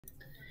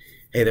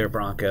Hey there,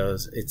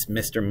 Broncos. It's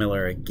Mr.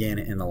 Miller again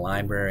in the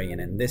library, and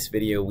in this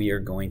video we are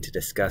going to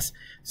discuss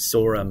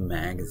Sora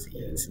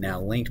Magazines. Now,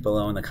 linked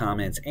below in the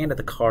comments and at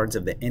the cards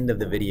of the end of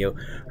the video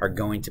are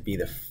going to be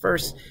the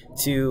first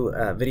two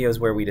videos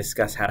where we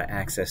discuss how to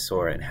access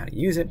Sora and how to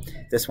use it.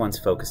 This one's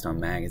focused on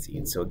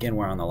magazines. So again,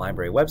 we're on the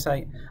library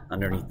website.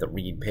 Underneath the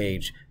read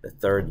page, the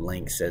third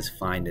link says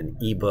find an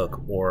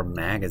ebook or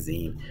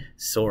magazine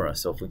Sora.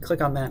 So if we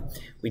click on that,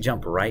 we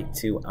jump right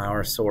to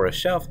our Sora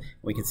shelf.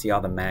 We can see all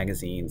the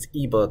magazines,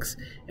 ebooks,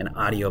 and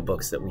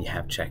audiobooks that we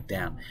have checked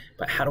out.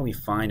 But how do we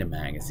find a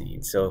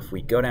magazine? So if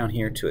we go down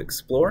here to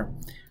Explore,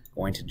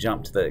 going to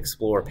jump to the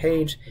Explore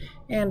page,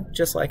 and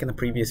just like in the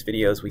previous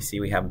videos, we see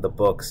we have the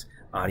books,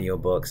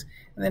 audiobooks,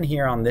 and then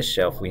here on this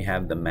shelf we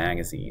have the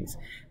magazines.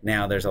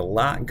 Now there's a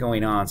lot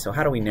going on, so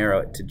how do we narrow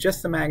it to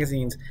just the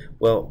magazines?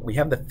 Well, we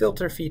have the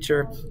filter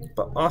feature,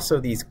 but also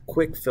these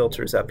quick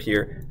filters up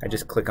here. I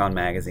just click on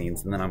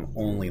magazines and then I'm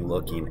only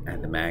looking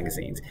at the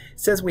magazines. It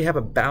says we have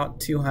about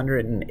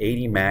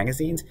 280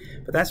 magazines,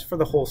 but that's for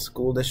the whole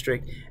school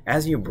district.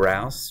 As you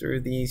browse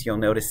through these, you'll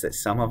notice that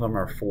some of them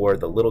are for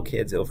the little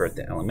kids over at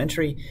the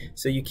elementary,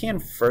 so you can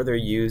further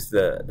use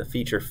the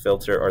feature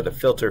filter or the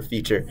filter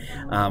feature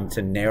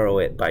to narrow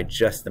it by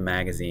just the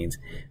magazines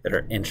that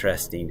are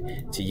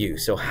interesting to you.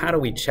 So how do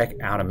we check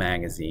out a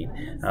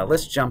magazine?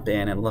 Let's jump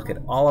in and look at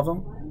all of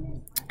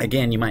them.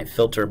 Again, you might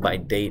filter by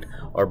date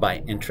or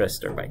by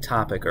interest or by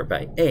topic or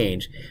by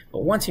age, but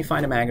once you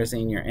find a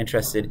magazine you're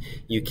interested,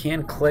 you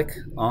can click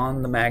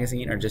on the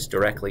magazine or just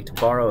directly to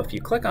borrow. If you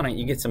click on it,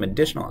 you get some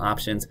additional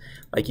options,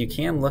 like you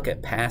can look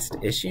at past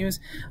issues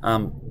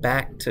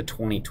back to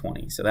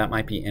 2020, so that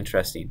might be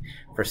interesting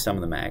for some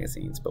of the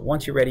magazines. But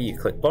once you're ready, you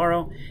click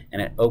borrow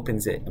and it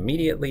opens it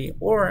immediately,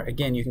 or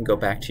again, you can go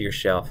back to your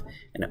shelf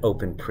and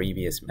open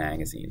previous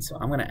magazines. So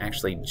I'm going to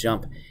actually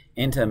jump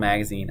into a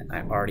magazine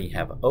I already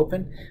have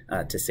open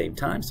to save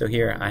time. So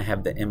here I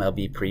have the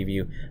MLB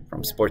preview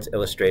from Sports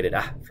Illustrated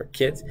for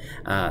kids,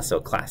 so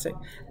classic,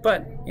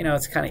 but you know,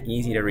 it's kind of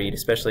easy to read,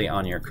 especially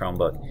on your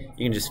Chromebook.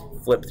 You can just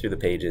flip through the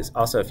pages.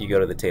 Also, if you go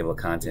to the table of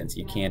contents,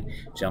 you can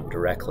jump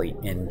directly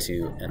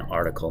into an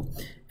article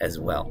as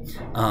well.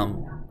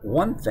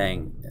 One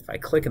thing, if I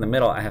click in the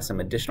middle, I have some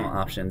additional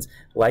options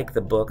like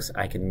the books.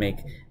 I can make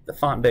the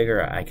font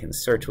bigger, I can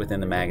search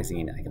within the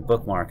magazine, I can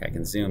bookmark, I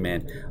can zoom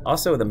in.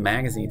 Also, the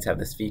magazines have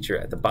this feature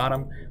at the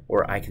bottom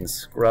where I can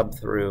scrub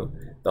through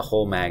the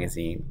whole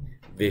magazine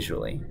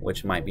visually,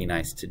 which might be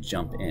nice to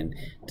jump in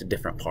to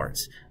different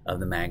parts of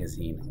the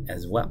magazine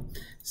as well.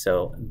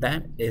 So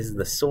that is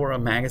the Sora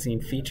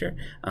magazine feature.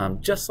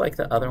 Just like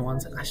the other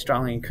ones, I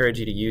strongly encourage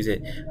you to use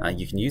it.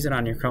 You can use it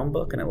on your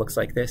Chromebook and it looks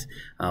like this.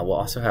 We'll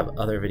also have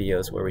other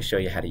videos where we show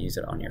you how to use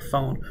it on your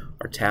phone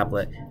or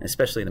tablet, and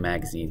especially the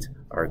magazines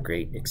are a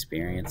great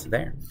experience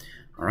there.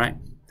 All right,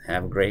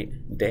 have a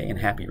great day and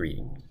happy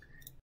reading.